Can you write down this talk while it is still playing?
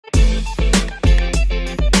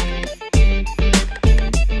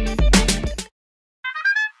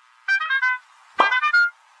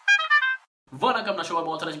Welcome to show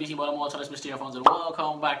Molson BC Molson Mr. Earphones and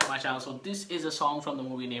welcome back to my channel. So this is a song from the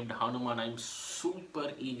movie named Hanuman. I'm super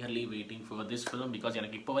eagerly waiting for this film because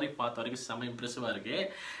எனக்கு இப்போ வரை பார்த்த வரைக்கும் செம இம்ப்ரெசிவாக இருக்கு.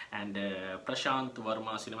 And Prasanth,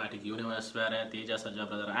 Varma, cinematic universe வேற, Teja Sajja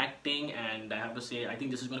brother acting, and I have to say I think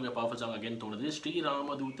this is going to be a powerful song again. தோணுது Sri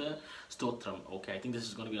Ramadootha Stotram. Okay, I think this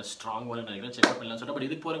is going to be a strong one. நினைக்கிறேன் check பண்ணலாம் சொல்லிட்டு. But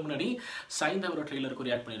இதுக்கு போறதுக்கு முன்னாடி சைந்தா ஒரு ட்ரெய்லருக்கு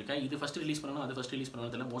react பண்ணியிருக்கேன். இது ஃபர்ஸ்ட் ரிலீஸ் பண்ணனும், அது ஃபர்ஸ்ட் ரிலீஸ்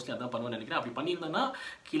பண்ணனும் தெரியல. மோஸ்ட்லி அதான் பண்ணுவேன்னு நினைக்கிறேன். அப்படி பண்ணியிருந்தேன்னா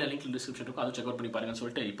கீழே லிங்க் டிஸ்கிரிப்ஷன் இருக்கும், அதை செக் அவுட் பண்ணி பாருங்கன்னு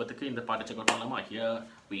சொல்லிட்டு இப்போதைக்கு இந்த பாட்டை செக் அவுட் பண்ணலாமா? Here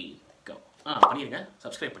we go. பண்ணிருங்க,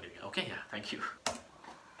 சப்ஸ்கிரைப் பண்ணிருங்க. Okay, thank you.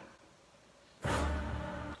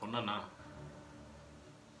 ஒன்னா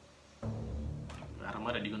வேற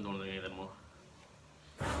மாதிரி அடிக்கும் தோணுதுங்க இதமோ.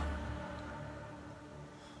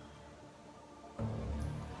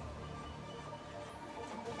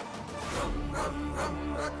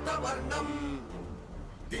 ரக்தவர்ணம்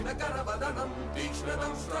தினகரவதனம்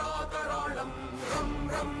தீக்ஷ்ணதம் ஸ்ராகராளம் ரம்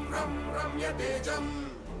ரம் ரம் ரம்ய தேஜம்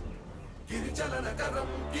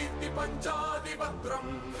கிரிச்சலனகரம் கீர்த்தி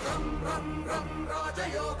பஞ்சாதிபத்ரம் ரம் ரம் ரம்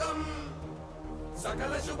ராஜயோகம்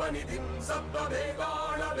சகல சுபநிதிம்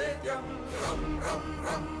சப்தவேகாளவேத்யம் ரம் ரம்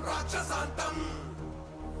ரம் ராட்சசாந்தம்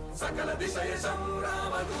சகல திசயசம்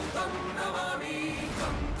ராமதூதம் நமாமி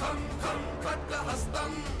come come come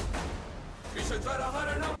கட்கஹஸ்தம்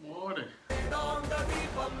விஷஜ்வரஹரணம்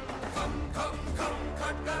வேதாந்ததீபம் come come come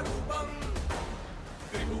கட்கரூபம்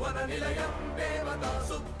त्रिभुवननिलयं देवता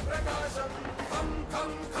सुप्रकाशं खं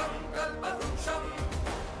खं खं कल्पवृक्षं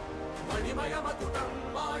मणिमयमकुटं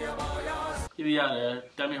मायमायास्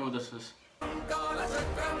Tell me who this is.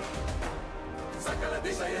 कालचक्रं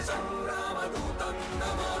सकलदिशयशं रामदूतं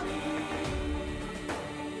Namami.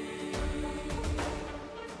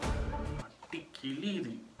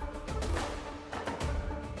 Tikilidi.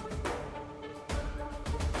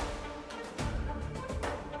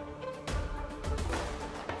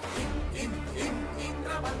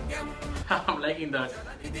 I'm liking that.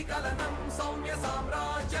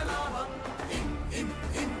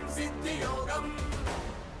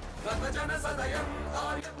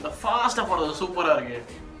 The fast part is super. And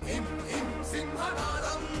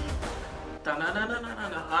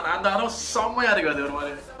the somewhere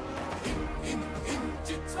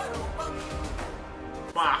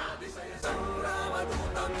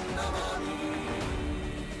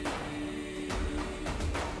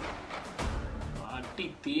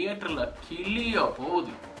theater la killiya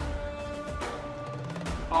podi.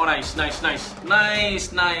 Oh nice.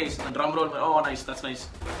 Drum roll. Oh nice, that's nice.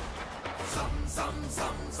 Sam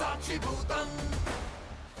sakshi bhutam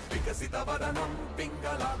vikasita vadanam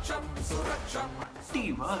pingalaksham suraksham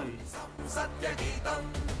Divai satyageetam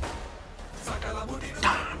sakala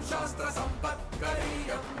muninam shastra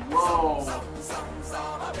sampatkariyam. Wow. Sam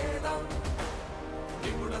samavedam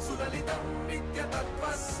Niguna sulalitam nitya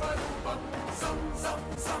tattva swarupam sam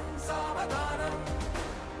savadanam.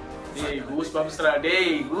 Hey, goosebumps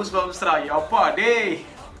ra, yappa, day.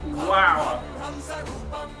 Wow.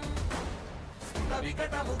 Hamsarupam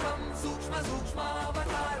Vikatamukham sukshma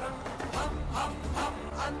avataram ham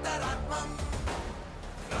antaratmam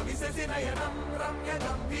ravisasinayanam ramya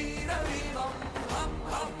gambhira vivam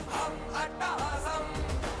ham attahasam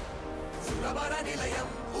surabara nilayam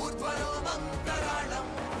urdhvaromam karalam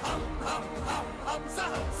ham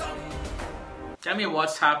sahasam. Tell me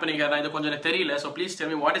what's happening here. I don't know, so please tell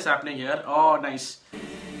me what is happening here. Oh, nice.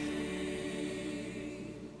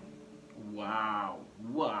 Wow.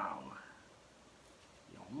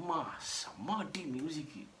 Yamma, samadhi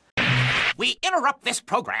music. We interrupt this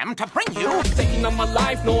program to bring you taking on my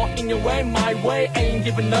life, no in your way, my way. Ain't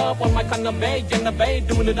giving up on my kind of way,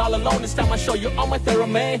 doing it all alone. This time I show you all my theory.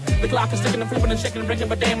 The clock is ticking and flipping and shaking and breaking,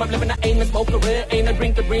 but damn, I'm living. I ain't a smoker, ain't a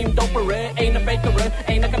drink, a dream, don't parade, ain't a baker,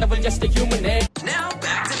 ain't a kind of just a human. now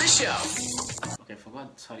back to the show. Okay,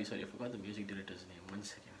 sorry, I forgot the music director's name. 1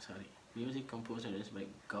 second, sorry. Music composer is by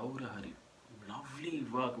Gaura Hari. Lovely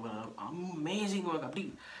work, amazing work. Abdi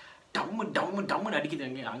டம்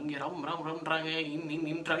அடிக்குதுங்க, அங்கே ரம்ன்றாங்க,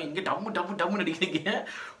 இன்றாங்க, இங்கே டம் அடிக்குதுங்க.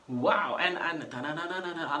 Wow. And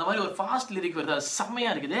அந்த மாதிரி ஒரு fast lyric வருது, அது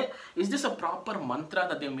செம்மையாக இருக்குது. Is this a proper Mantra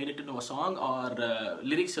that they made it into a song or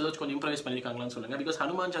lyrics ஏதாச்சும் கொஞ்சம் இம்ப்ரவைஸ் பண்ணியிருக்காங்களான்னு சொல்லுங்கள். பிகாஸ்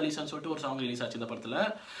ஹனுமான் சாலிசான்னு சொல்லிட்டு ஒரு சாங் ரிலீஸ் ஆச்சு இந்த படத்தில்.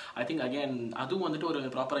 ஐ திங்க் அகேன் அதுவும் வந்துட்டு ஒரு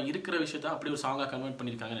ப்ராப்பராக இருக்கிற விஷயத்த அப்படி ஒரு சாங்காக கன்வெர்ட்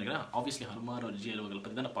பண்ணியிருக்காங்கன்னு நினைக்கிறேன். ஆப்வியஸ்லி ஹனுமான் ஒரு ஜிஎல் அவர்கள்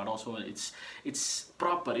பற்றி தானே படம். So it's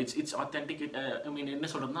proper, it's authentic. ஐ மீன்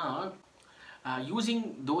என்ன சொல்கிறதுனா, using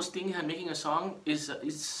those things and making a song is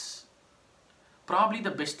probably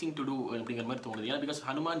the best thing to do அப்படிங்கிற மாதிரி தோணுது. ஏன்னா பிகாஸ்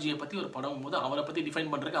ஹனுமான்ஜியை பற்றி ஒரு படம் போது அவரை பற்றி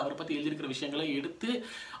டிஃபைன் பண்ணுறதுக்கு அவரை பற்றி எழுதியிருக்கிற விஷயங்களை எடுத்து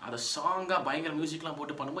அதை சாங்காக பயங்கர மியூசிக்லாம்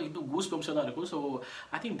போட்டு பண்ணும்போது இன்னும் கூஸ் பம்ப்ஸாக தான் இருக்கும். So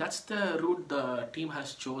I think that's the root the team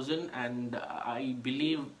has chosen and I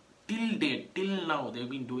believe till now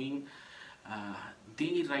they've been doing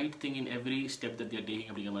the right thing in every step that they're taking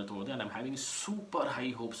அப்படிங்கிற மாதிரி தோணுது. And I'm having super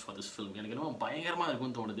high hopes for this film. எனக்கு என்னமோ பயங்கரமாக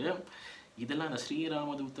இருக்கும்னு தோணுது. இதெல்லாம் அந்த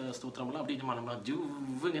ஸ்ரீராமதூத ஸ்தோத்திரம்லாம் அப்படி நம்ம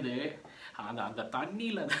ஜுவ்வுங்குது. அந்த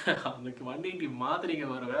தண்ணியில் அந்த 180 மாதிரிங்க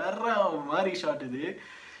வேற மாதிரி ஷாட் இது.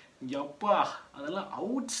 எப்பா அதெல்லாம்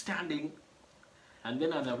அவுட்ஸ்டாண்டிங். அண்ட்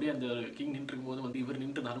தென் அது அப்படியே அந்த கிங் நின்றுருக்கும் போது வந்து இவர்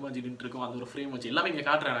நின்று ஹனுமான்ஜி நின்றுருக்கும் அந்த ஒரு ஃப்ரேம் வச்சு எல்லாமே இங்கே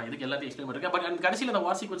காட்டுறேன். இதுக்கு எல்லாத்தையும் எக்ஸ்பிளைன் பண்ணிருக்கேன். பட் அந்த கடைசியில் அந்த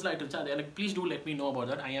வார் சீக்வன்ஸ்லாம் ஆகிட்டு அது எனக்கு please do let me know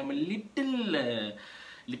about that. ஐ ஆம்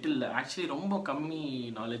லிட்டில் ஆக்சுவலி ரொம்ப கம்மி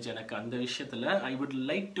நாலேஜ் எனக்கு அந்த விஷயத்தில். I would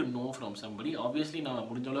like to know from somebody. Obviously நான்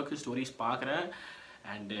முடிஞ்ச அளவுக்கு ஸ்டோரிஸ் பார்க்குறேன்.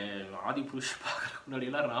 அண்டு ஆதி புருஷ் பார்க்குறதுக்கு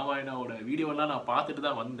முன்னாடியெல்லாம் ராமாயணோட வீடியோலாம் நான் பார்த்துட்டு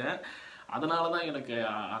தான் வந்தேன். அதனால தான் எனக்கு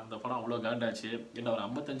அந்த படம் அவ்வளோ காண்டாச்சு. என்ன ஒரு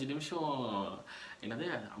 55 நிமிஷம் என்னது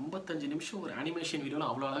 55 நிமிஷம் ஒரு அனிமேஷன் வீடியோவில்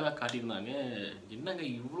அவ்வளோ அழகாக காட்டியிருந்தாங்க. என்னங்க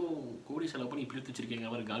இவ்வளோ கோடி செலவு பண்ணி இப்படி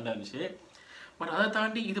வச்சுருக்கீங்க மாதிரி காண்டாக இருந்துச்சு. பட் அதை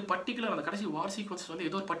தாண்டி இது பர்டிகுலர் அந்த கடைசி வார் சீக்வன்ஸ் வந்து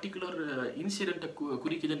ஏதோ ஒரு பர்டிகுலர் இன்சிடென்ட்டை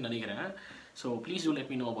குறிக்குதுன்னு நினைக்கிறேன். So please do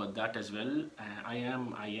let me know about that as well. ஐ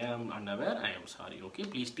ஆம் unaware. I am sorry. Okay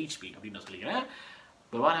please teach me அப்படின்னு நான் சொல்லிக்கிறேன்.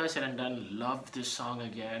 But what have I said and done, love this song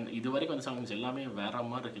again. இது வரைக்கும் அந்த சாங்ஸ் எல்லாமே வேற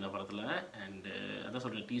மாதிரி இருக்குது இந்த படத்தில். அண்ட் அதான்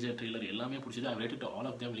சொல்கிறேன், டீசர் ட்ரெய்லர் எல்லாமே பிடிச்சது. I've rated all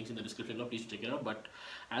of them, links in the description, please check it out. But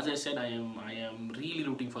as I said, I am really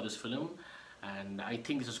rooting for this film. And I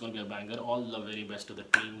think this is going to be a banger. All the very best to the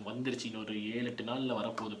team. வந்துருச்சு இன்னொரு 7-8 நாளில்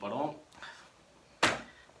வரப்போகுது படம்.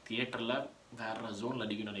 தியேட்டரில் வேற ஜோனில்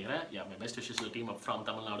அடிக்கணும்னு நினைக்கிறேன். My best wishes to the team up from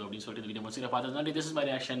Tamil Nadu அப்படின்னு சொல்லிட்டு இந்த வீடியோ முடிச்சுக்கிற பார்த்தது. This is my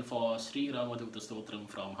reaction for Sri Ramadootha Stotram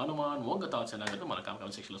from Hanuman. உங்கள் தாட்ஸ் என்னங்கிறது மறக்காம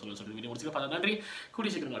கமெண்ட் செக்ஷனில் சொல்லிட்டு வீடியோ முடிச்சுக்கிற பார்த்தது. நன்றி.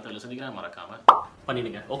 கூடிய சீக்கிரம் அடுத்த சந்திக்கிறேன். மறக்காம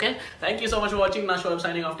பண்ணிடுங்க. Okay, thank you so much for வாட்சிங். நான் show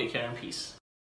signing off. Take care and peace.